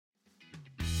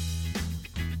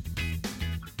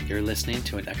You're listening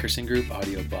to an Eckerson Group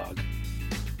audio blog.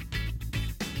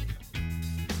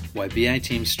 Why BI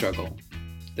Teams Struggle: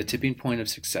 The Tipping Point of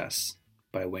Success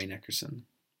by Wayne Eckerson.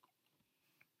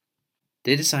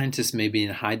 Data scientists may be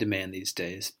in high demand these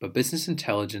days, but business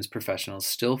intelligence professionals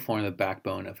still form the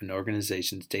backbone of an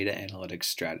organization's data analytics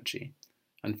strategy.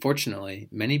 Unfortunately,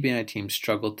 many BI teams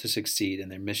struggle to succeed in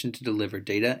their mission to deliver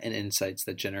data and insights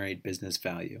that generate business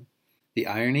value. The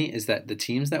irony is that the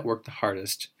teams that work the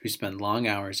hardest, who spend long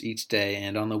hours each day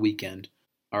and on the weekend,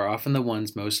 are often the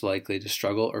ones most likely to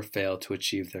struggle or fail to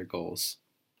achieve their goals.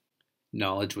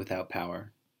 Knowledge without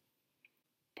power.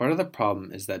 Part of the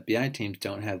problem is that BI teams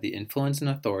don't have the influence and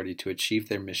authority to achieve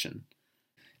their mission.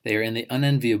 They are in the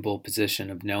unenviable position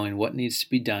of knowing what needs to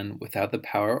be done without the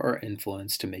power or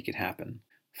influence to make it happen.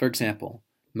 For example,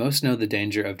 most know the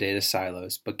danger of data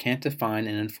silos, but can't define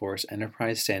and enforce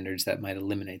enterprise standards that might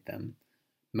eliminate them.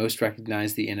 Most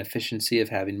recognize the inefficiency of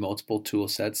having multiple tool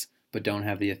sets, but don't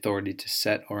have the authority to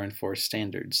set or enforce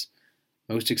standards.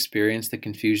 Most experience the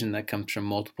confusion that comes from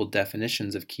multiple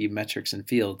definitions of key metrics and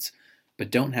fields, but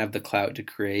don't have the clout to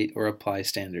create or apply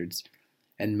standards.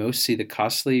 And most see the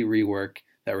costly rework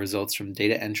that results from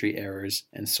data entry errors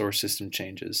and source system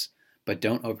changes, but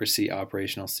don't oversee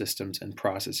operational systems and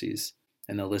processes.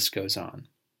 And the list goes on.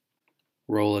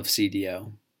 Role of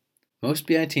CDO. Most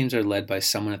BI teams are led by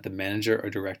someone at the manager or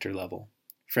director level.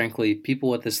 Frankly,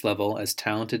 people at this level, as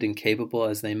talented and capable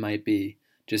as they might be,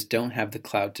 just don't have the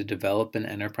clout to develop an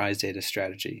enterprise data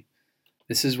strategy.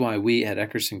 This is why we at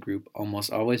Eckerson Group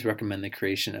almost always recommend the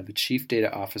creation of a chief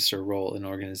data officer role in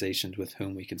organizations with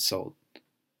whom we consult.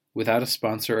 Without a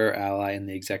sponsor or ally in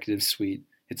the executive suite,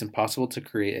 it's impossible to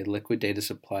create a liquid data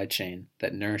supply chain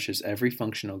that nourishes every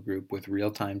functional group with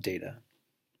real-time data.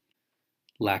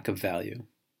 Lack of value.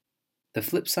 The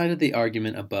flip side of the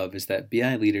argument above is that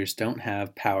BI leaders don't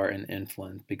have power and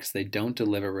influence because they don't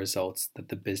deliver results that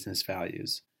the business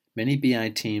values. Many BI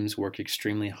teams work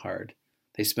extremely hard.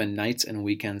 They spend nights and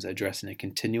weekends addressing a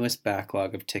continuous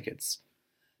backlog of tickets.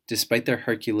 Despite their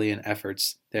Herculean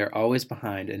efforts, they are always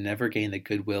behind and never gain the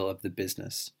goodwill of the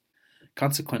business.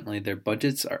 Consequently, their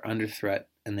budgets are under threat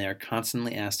and they are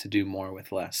constantly asked to do more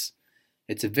with less.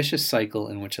 It's a vicious cycle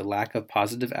in which a lack of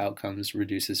positive outcomes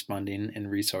reduces funding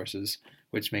and resources,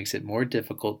 which makes it more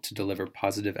difficult to deliver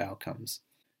positive outcomes.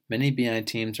 Many BI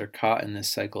teams are caught in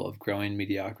this cycle of growing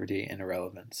mediocrity and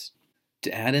irrelevance.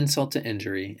 To add insult to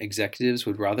injury, executives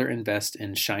would rather invest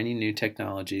in shiny new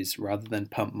technologies rather than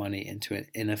pump money into an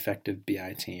ineffective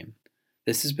BI team.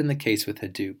 This has been the case with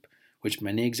Hadoop, which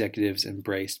many executives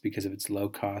embraced because of its low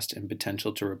cost and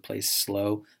potential to replace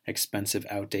slow, expensive,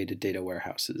 outdated data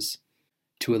warehouses.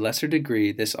 To a lesser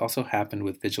degree, this also happened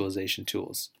with visualization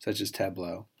tools, such as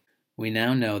Tableau. We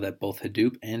now know that both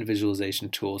Hadoop and visualization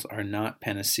tools are not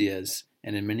panaceas,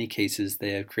 and in many cases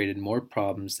they have created more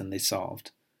problems than they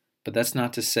solved. But that's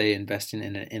not to say investing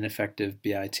in an ineffective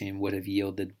BI team would have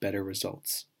yielded better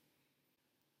results.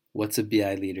 What's a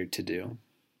BI leader to do?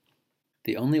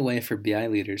 The only way for BI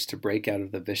leaders to break out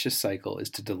of the vicious cycle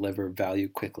is to deliver value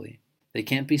quickly. They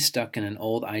can't be stuck in an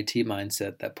old IT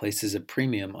mindset that places a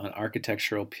premium on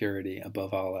architectural purity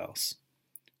above all else.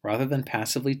 Rather than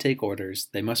passively take orders,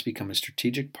 they must become a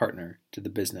strategic partner to the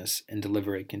business and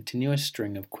deliver a continuous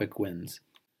string of quick wins.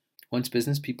 Once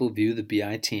business people view the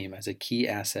BI team as a key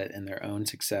asset in their own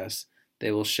success,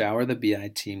 they will shower the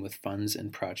BI team with funds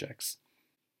and projects.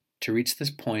 To reach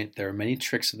this point, there are many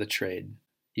tricks of the trade.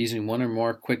 Using one or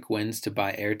more quick wins to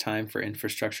buy airtime for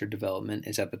infrastructure development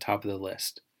is at the top of the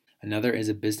list. Another is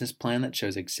a business plan that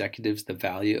shows executives the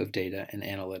value of data and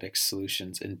analytics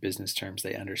solutions in business terms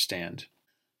they understand.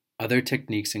 Other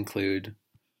techniques include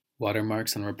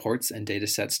watermarks on reports and data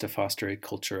sets to foster a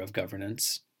culture of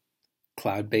governance,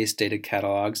 cloud-based data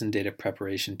catalogs and data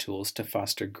preparation tools to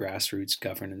foster grassroots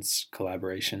governance,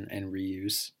 collaboration, and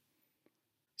reuse,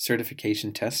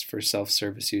 certification tests for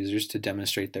self-service users to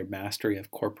demonstrate their mastery of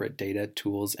corporate data,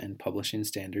 tools, and publishing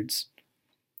standards,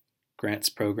 grants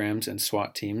programs and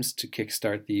SWAT teams to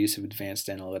kickstart the use of advanced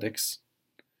analytics,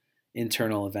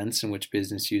 internal events in which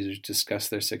business users discuss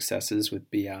their successes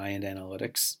with BI and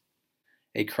analytics,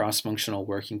 a cross-functional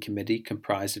working committee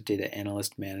comprised of data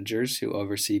analyst managers who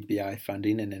oversee BI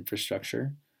funding and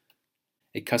infrastructure,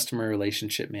 a customer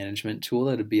relationship management tool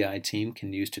that a BI team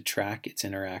can use to track its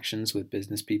interactions with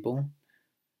business people,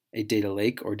 a data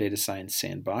lake or data science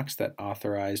sandbox that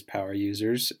authorized power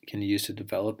users can use to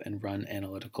develop and run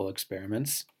analytical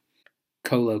experiments,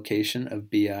 co-location of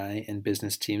BI and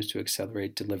business teams to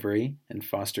accelerate delivery and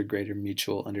foster greater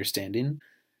mutual understanding,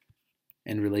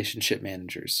 and relationship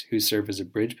managers who serve as a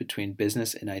bridge between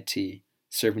business and IT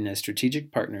serving as strategic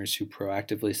partners who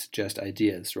proactively suggest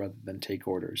ideas rather than take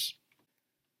orders.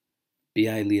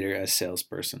 BI leader as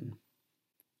salesperson.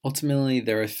 Ultimately,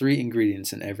 there are 3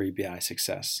 ingredients in every BI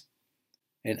success: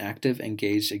 an active,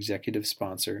 engaged executive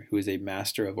sponsor who is a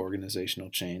master of organizational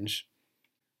change,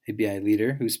 a BI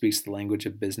leader who speaks the language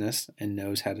of business and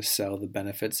knows how to sell the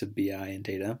benefits of BI and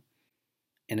data,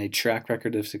 and a track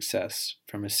record of success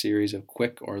from a series of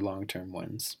quick or long-term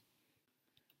wins.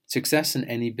 Success in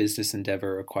any business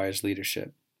endeavor requires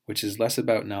leadership, which is less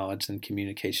about knowledge than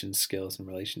communication skills and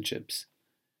relationships.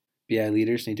 BI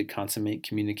leaders need to consummate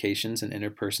communications and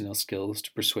interpersonal skills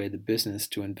to persuade the business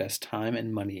to invest time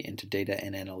and money into data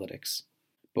and analytics.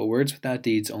 But words without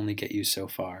deeds only get you so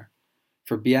far.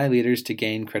 For BI leaders to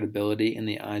gain credibility in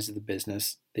the eyes of the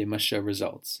business, they must show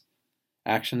results.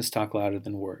 Actions talk louder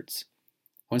than words.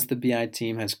 Once the BI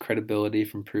team has credibility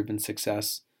from proven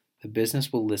success, the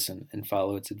business will listen and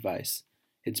follow its advice.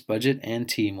 Its budget and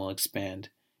team will expand,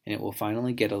 and it will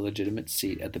finally get a legitimate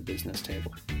seat at the business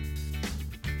table.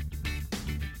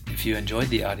 If you enjoyed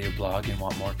the audio blog and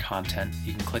want more content,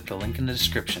 you can click the link in the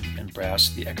description and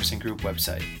browse the Eckerson Group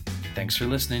website. Thanks for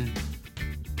listening.